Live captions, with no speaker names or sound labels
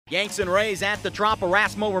Yanks and Rays at the Trop.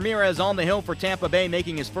 Erasmo Ramirez on the hill for Tampa Bay,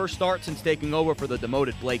 making his first start since taking over for the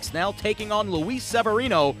demoted Blake Snell, taking on Luis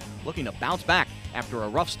Severino, looking to bounce back after a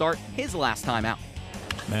rough start his last time out.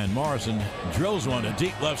 And Morrison drills one to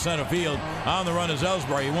deep left center field. On the run is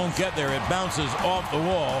Ellsbury. He won't get there. It bounces off the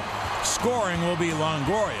wall. Scoring will be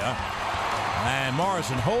Longoria. And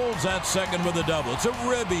Morrison holds that second with a double. It's a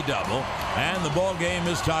ribby double. And the ball game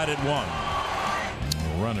is tied at 1.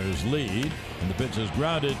 The runners lead. And the pitch is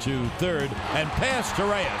grounded to third and past to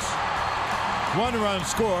Reyes. 1 run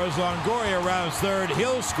scores. Longoria rounds third.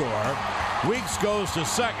 He'll score. Weeks goes to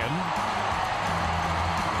second.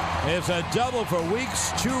 It's a double for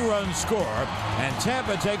Weeks, 2-run score, and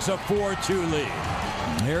Tampa takes a 4-2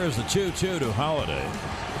 lead. Here's the 2-2 to Holliday.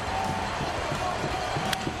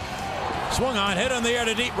 Swung on, hit in the air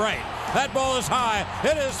to deep right. That ball is high.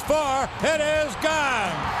 It is far. It is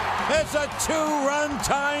gone. It's a 2-run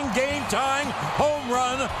tying, game-tying home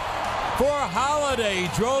run for Holliday.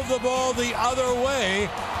 Drove the ball the other way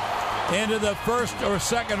into the first or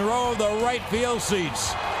second row of the right field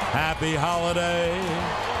seats. Happy Holliday.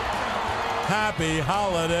 Happy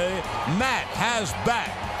Holliday. Matt has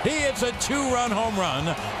back. He hits a 2-run home run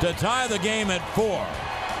to tie the game at 4.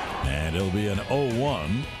 And it'll be an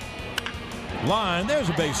 0-1. Line, there's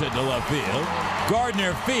a base hit to left field.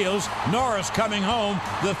 Gardner fields. Norris coming home.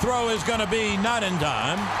 The throw is going to be not in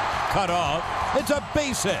time. Cut off. It's a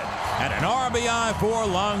base hit. And an RBI for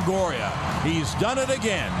Longoria. He's done it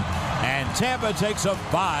again. And Tampa takes a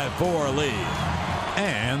 5-4 lead.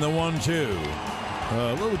 And the 1-2.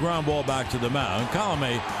 A little ground ball back to the mound.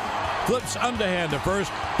 Colome flips underhand to first.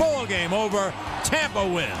 Ball game over. Tampa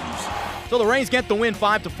wins. So the Rays get the win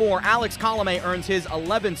 5-4. Alex Colome earns his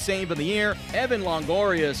 11th save of the year. Evan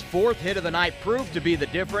Longoria's 4th hit of the night proved to be the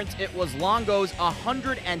difference. It was Longo's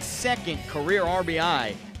 102nd career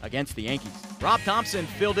RBI against the Yankees. Rob Thomson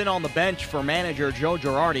filled in on the bench for manager Joe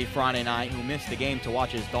Girardi Friday night, who missed the game to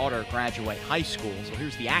watch his daughter graduate high school. So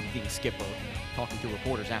here's the acting skipper talking to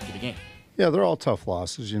reporters after the game. Yeah, they're all tough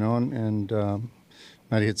losses, you know, and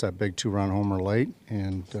Matty hits that big 2-run homer late,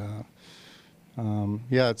 and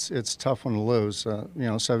yeah, it's a tough one to lose. You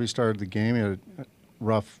know, Sevy started the game. He had a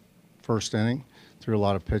rough first inning, threw a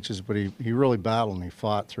lot of pitches, but he really battled and he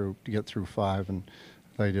fought to get through 5, and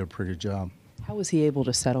I thought he did a pretty good job. How was he able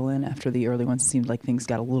to settle in after the early ones? It seemed like things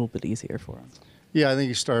got a little bit easier for him. Yeah, I think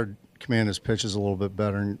he started commanding his pitches a little bit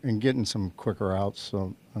better and getting some quicker outs,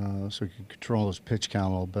 so he could control his pitch count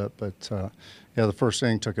a little bit. But yeah, the first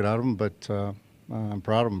inning took it out of him, but I'm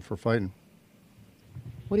proud of him for fighting.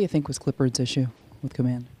 What do you think was Clippard's issue with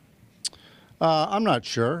command? I'm not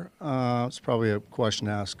sure. It's probably a question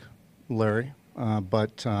to ask Larry,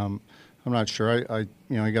 but I'm not sure. You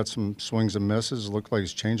know, he got some swings and misses. It looked like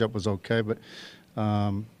his changeup was okay, but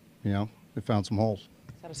you know, they found some holes.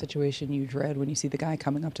 Is that a situation you dread when you see the guy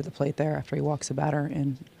coming up to the plate there after he walks a batter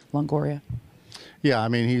in Longoria? Yeah, I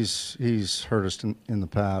mean, he's hurt us in the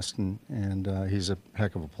past, and he's a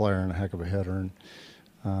heck of a player and a heck of a hitter,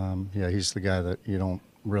 and yeah, he's the guy that you don't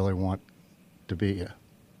really want to beat you.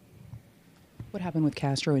 What happened with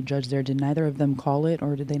Castro and Judge there? Did neither of them call it,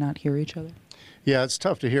 or did they not hear each other? Yeah, it's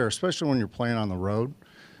tough to hear, especially when you're playing on the road,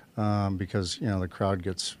 because you know the crowd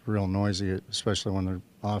gets real noisy, especially when their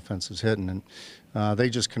offense is hitting, and they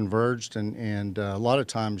just converged, and a lot of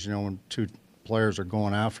times, you know, when two players are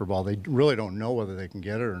going after a ball, they really don't know whether they can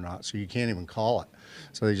get it or not, so you can't even call it.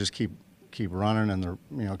 So they just keep running, and they're,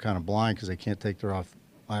 you know, kind of blind because they can't take their eye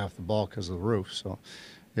off the ball because of the roof. So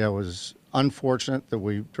yeah, it was unfortunate that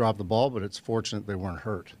we dropped the ball, but it's fortunate they weren't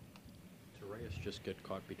hurt. Did Reyes just get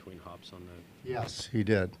caught between hops on that? Yes, he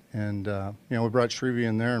did. And you know, we brought Shrevey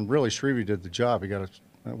in there, and really Shrevey did the job. He got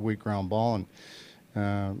a weak ground ball,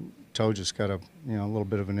 and Toe just got a little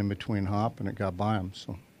bit of an in-between hop, and it got by him.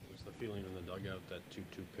 So. Was the feeling in the dugout that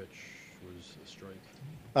 2-2 pitch was a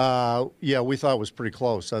strike? Yeah, we thought it was pretty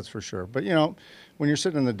close, that's for sure. But, you know, when you're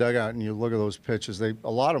sitting in the dugout and you look at those pitches, a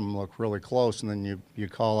lot of them look really close, and then you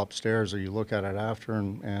call upstairs or you look at it after,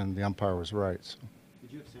 and the umpire was right. So.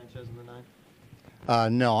 Did you have Sanchez in the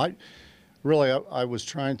ninth? No, I was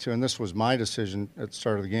trying to, and this was my decision at the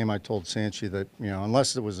start of the game. I told Sanchi that, you know,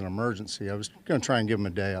 unless it was an emergency, I was going to try and give him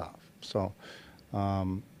a day off. So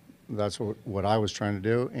that's what I was trying to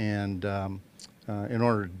do, and in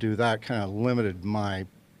order to do that, kind of limited my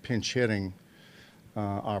pinch hitting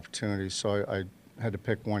opportunities. So I had to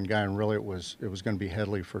pick one guy, and really it was going to be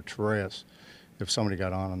Headley for Torres if somebody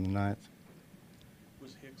got on in the ninth.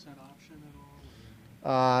 Was Hicks an option at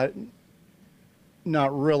all?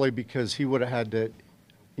 Not really, because he would have had to,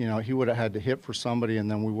 you know, hit for somebody,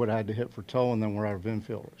 and then we would have had to hit for Toe, and then we're out of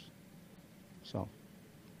infielders. So.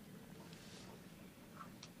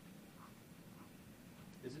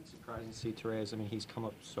 it surprising to see Therese? I mean, he's come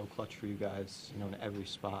up so clutch for you guys, in every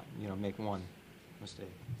spot, make one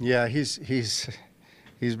mistake. Yeah, he's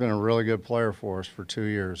been a really good player for us for 2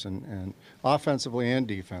 years, and offensively and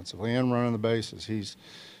defensively, and running the bases.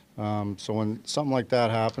 So when something like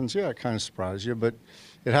that happens, yeah, it kind of surprises you, but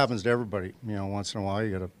it happens to everybody. Once in a while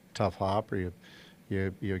you get a tough hop, or you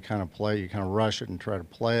kind of rush it and try to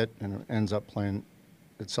play it, and it ends up playing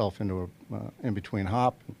itself into a in-between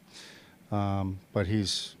hop. But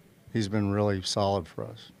he's been really solid for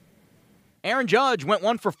us. Aaron Judge went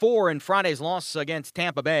 1 for 4 in Friday's loss against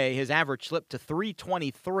Tampa Bay. His average slipped to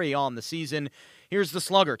 .323 on the season. Here's the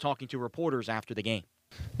slugger talking to reporters after the game.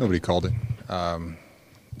 Nobody called it.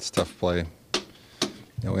 It's a tough play,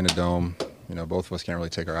 in a dome. Both of us can't really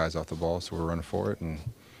take our eyes off the ball, so we're running for it, and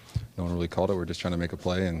no one really called it. We're just trying to make a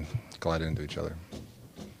play and glide into each other.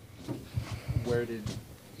 Where did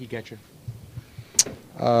he get you?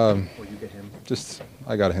 Or you get him?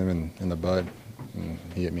 I got him in the butt, and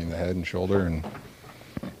he hit me in the head and shoulder, and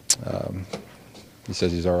he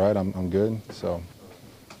says he's all right. I'm good. So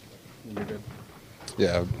You're good.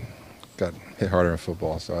 Yeah, I got hit harder in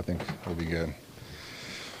football, so I think we'll be good.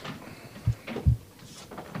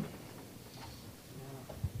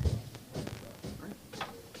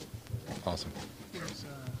 Awesome.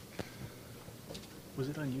 Was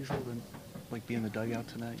it unusual to be in the dugout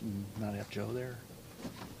tonight and not have Joe there?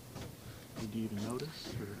 Did you even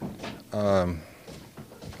notice? Or?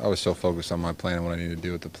 I was so focused on my plan and what I needed to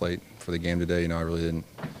do at the plate for the game today. I really didn't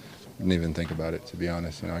even think about it, to be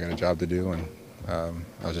honest. I got a job to do, and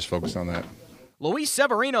I was just focused on that. Luis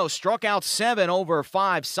Severino struck out 7 over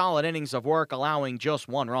 5 solid innings of work, allowing just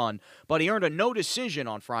 1 run, but he earned a no decision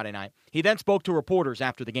on Friday night. He then spoke to reporters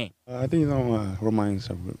after the game. I think, Romain's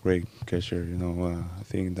a great catcher. I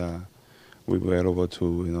think that we were able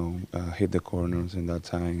to, hit the corners in that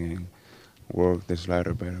time and work the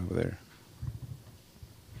slider better over there.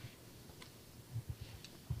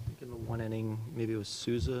 I think in the one inning, maybe it was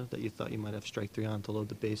Souza that you thought you might have strike 3 on to load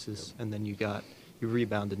the bases, and then you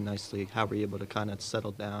rebounded nicely. How were you able to kind of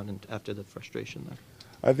settle down and after the frustration there?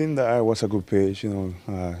 I think that was a good pitch. He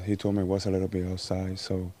told me it was a little bit outside,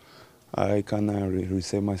 so I kind of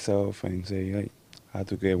reset myself and say, hey, I had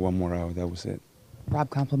to get one more out. That was it. Rob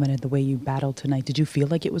complimented the way you battled tonight. Did you feel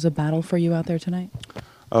like it was a battle for you out there tonight?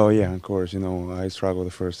 Oh, yeah, of course. I struggled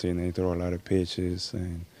the first inning. I threw a lot of pitches,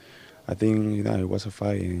 and I think, it was a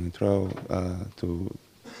fight and throw to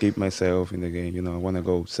keep myself in the game. I want to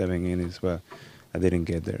go 7 innings, but I didn't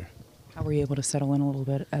get there. How were you able to settle in a little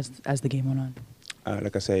bit as the game went on?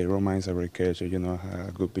 Like I say, Romain's a great catcher. I had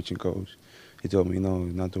a good pitching coach. He told me,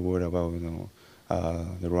 not to worry about,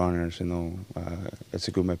 the runners,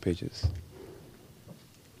 execute my pitches.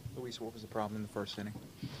 Luis, what was the problem in the first inning?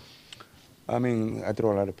 I mean, I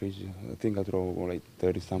throw a lot of pitches. I think I throw like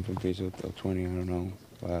 30-something pitches or 20, I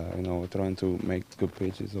don't know. Trying to make good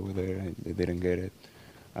pitches over there, and they didn't get it.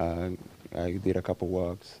 I did a couple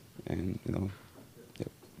walks, and,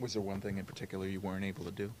 Yep. Was there one thing in particular you weren't able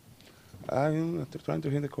to do? I'm trying to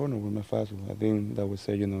hit the corner with my fastball. I think that would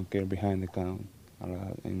say, get behind the count a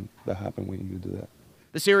lot, and that happens when you do that.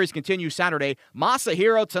 The series continues Saturday.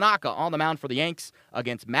 Masahiro Tanaka on the mound for the Yanks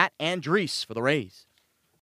against Matt Andriese for the Rays.